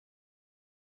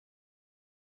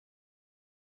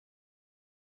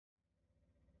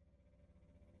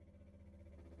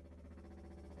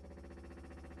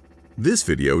This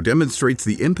video demonstrates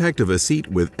the impact of a seat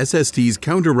with SST's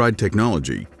CounterRide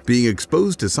technology being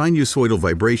exposed to sinusoidal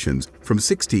vibrations from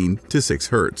 16 to 6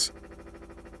 Hz.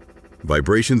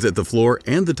 Vibrations at the floor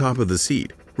and the top of the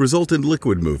seat result in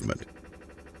liquid movement.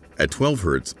 At 12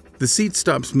 Hz, the seat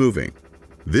stops moving.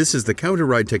 This is the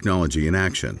CounterRide technology in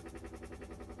action.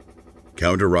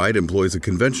 CounterRide employs a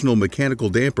conventional mechanical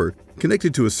damper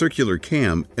connected to a circular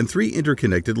cam and 3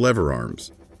 interconnected lever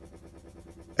arms.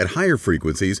 At higher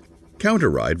frequencies,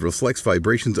 CounterRide reflects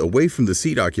vibrations away from the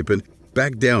seat occupant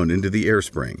back down into the air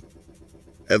spring.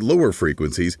 At lower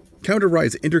frequencies,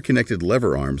 CounterRide's interconnected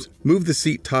lever arms move the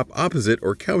seat top opposite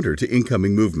or counter to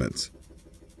incoming movements.